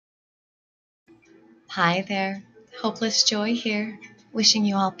Hi there, Hopeless Joy here, wishing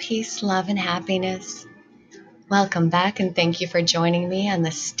you all peace, love, and happiness. Welcome back and thank you for joining me on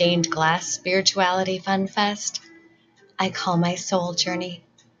the Stained Glass Spirituality Fun Fest I call my soul journey.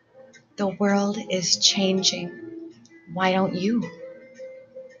 The world is changing. Why don't you?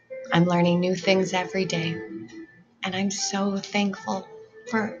 I'm learning new things every day, and I'm so thankful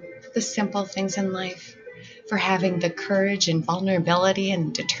for the simple things in life, for having the courage and vulnerability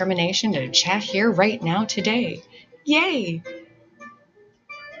and determination to chat here right now today. Yay!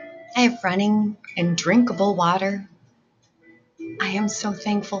 I have running and drinkable water. I am so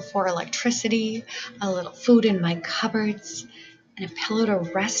thankful for electricity, a little food in my cupboards, and a pillow to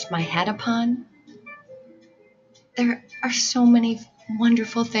rest my head upon. There are so many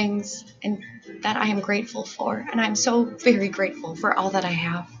wonderful things and that I am grateful for, and I'm so very grateful for all that I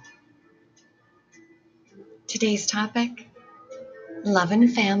have. Today's topic, love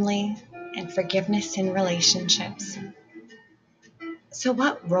and family and forgiveness in relationships. So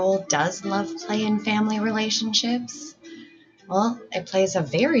what role does love play in family relationships? Well, it plays a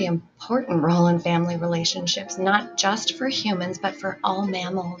very important role in family relationships, not just for humans, but for all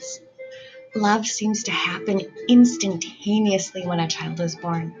mammals. Love seems to happen instantaneously when a child is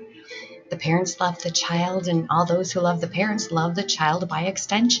born. The parents love the child, and all those who love the parents love the child by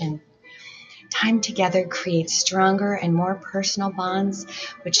extension. Time together creates stronger and more personal bonds,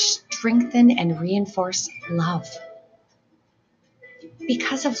 which strengthen and reinforce love.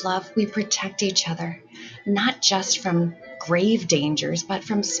 Because of love, we protect each other, not just from grave dangers, but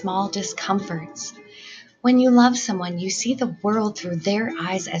from small discomforts. When you love someone, you see the world through their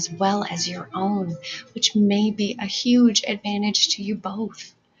eyes as well as your own, which may be a huge advantage to you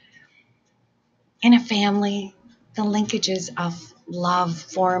both. In a family, the linkages of love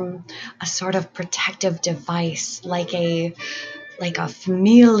form a sort of protective device, like a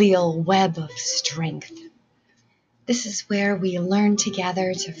familial web of strength. This is where we learn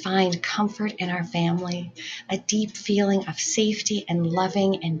together to find comfort in our family, a deep feeling of safety and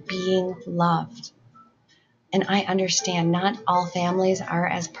loving and being loved. And I understand not all families are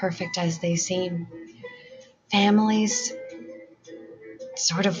as perfect as they seem. Families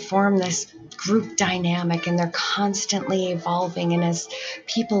sort of form this group dynamic, and they're constantly evolving. And as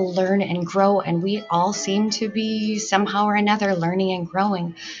people learn and grow, and we all seem to be somehow or another learning and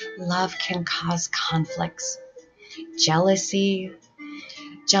growing, love can cause conflicts. Jealousy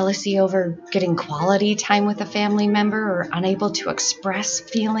over getting quality time with a family member, or unable to express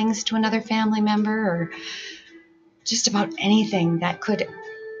feelings to another family member, or just about anything that could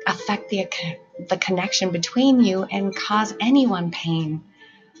affect the connection between you and cause anyone pain.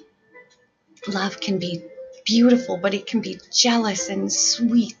 Love can be beautiful, but it can be jealous and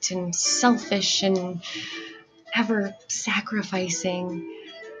sweet and selfish and ever sacrificing.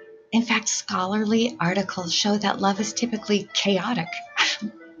 In fact, scholarly articles show that love is typically chaotic.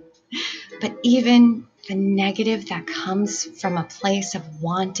 But even the negative that comes from a place of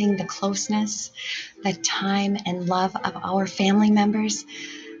wanting the closeness, the time and love of our family members,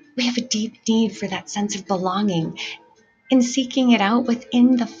 we have a deep need for that sense of belonging. In seeking it out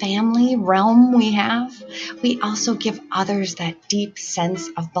within the family realm we also give others that deep sense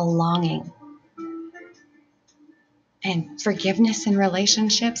of belonging. And forgiveness in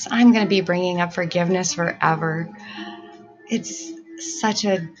relationships, I'm going to be bringing up forgiveness forever. It's such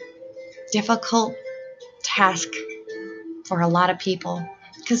a difficult task for a lot of people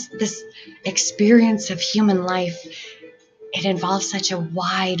because this experience of human life, it involves such a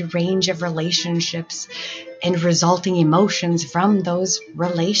wide range of relationships and resulting emotions from those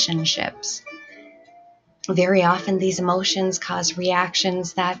relationships. Very often these emotions cause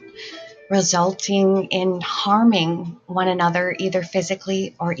reactions that resulting in harming one another, either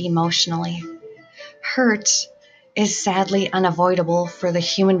physically or emotionally. Hurt is sadly unavoidable for the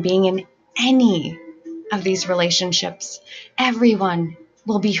human being in any of these relationships. Everyone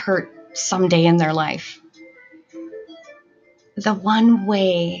will be hurt someday in their life. The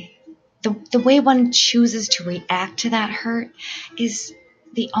way one chooses to react to that hurt is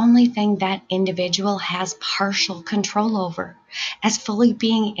the only thing that individual has partial control over, as fully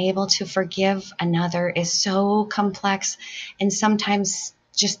being able to forgive another is so complex and sometimes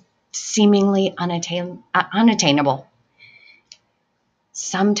just seemingly unattainable.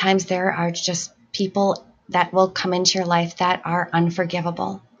 Sometimes there are just people that will come into your life that are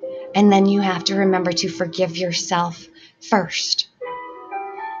unforgivable, and then you have to remember to forgive yourself first.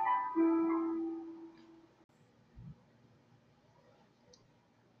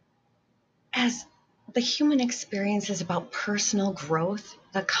 As the human experience is about personal growth,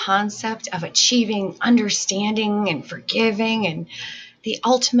 the concept of achieving, understanding, and forgiving and the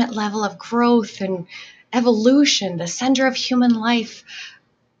ultimate level of growth and evolution, the center of human life,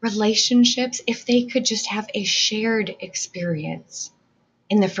 relationships, if they could just have a shared experience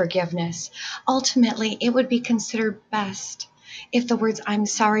in the forgiveness, ultimately it would be considered best if the words "I'm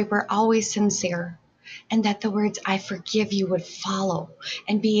sorry" were always sincere, and that the words "I forgive you" would follow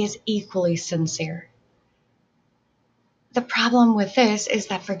and be as equally sincere. The problem with this is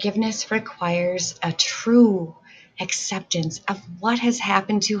that forgiveness requires a true acceptance of what has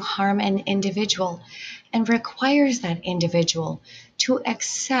happened to harm an individual, and requires that individual to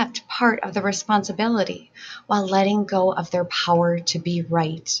accept part of the responsibility while letting go of their power to be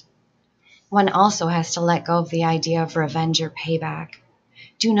right. One also has to let go of the idea of revenge or payback.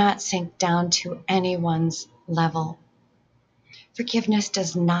 Do not sink down to anyone's level. Forgiveness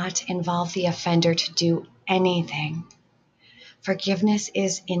does not involve the offender to do anything. Forgiveness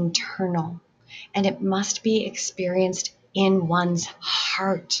is internal, and it must be experienced in one's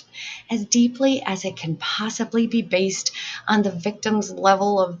heart as deeply as it can possibly be based on the victim's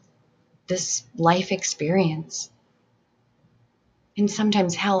level of this life experience. And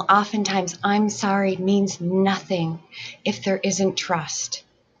sometimes, hell, oftentimes, "I'm sorry" means nothing if there isn't trust.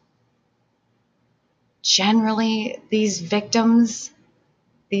 Generally, these victims,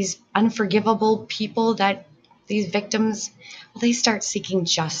 these unforgivable people that these victims, well, they start seeking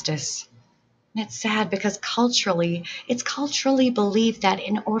justice. And it's sad because it's culturally believed that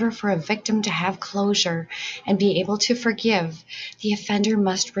in order for a victim to have closure and be able to forgive, the offender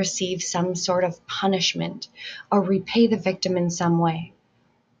must receive some sort of punishment or repay the victim in some way.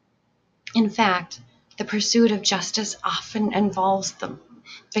 In fact, the pursuit of justice often involves the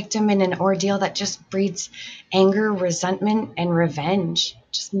victim in an ordeal that just breeds anger, resentment, and revenge,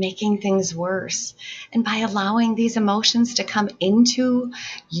 just making things worse. And by allowing these emotions to come into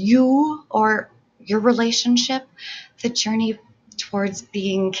you or your relationship, the journey towards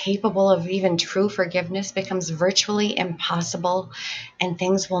being capable of even true forgiveness becomes virtually impossible, and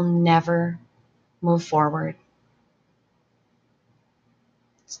things will never move forward.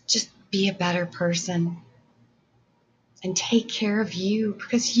 Just be a better person and take care of you,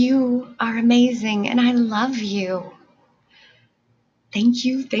 because you are amazing and I love you. Thank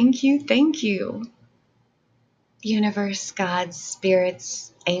you, thank you, thank you. Universe, gods,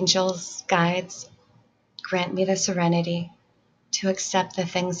 spirits, angels, guides, grant me the serenity to accept the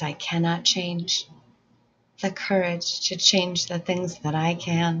things I cannot change, the courage to change the things that I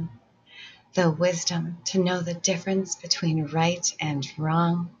can, the wisdom to know the difference between right and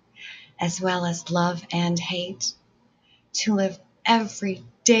wrong, as well as love and hate, to live every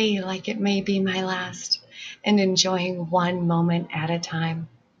day like it may be my last, and enjoying one moment at a time.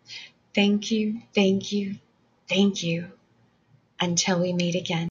 Thank you, thank you, thank you. Until we meet again.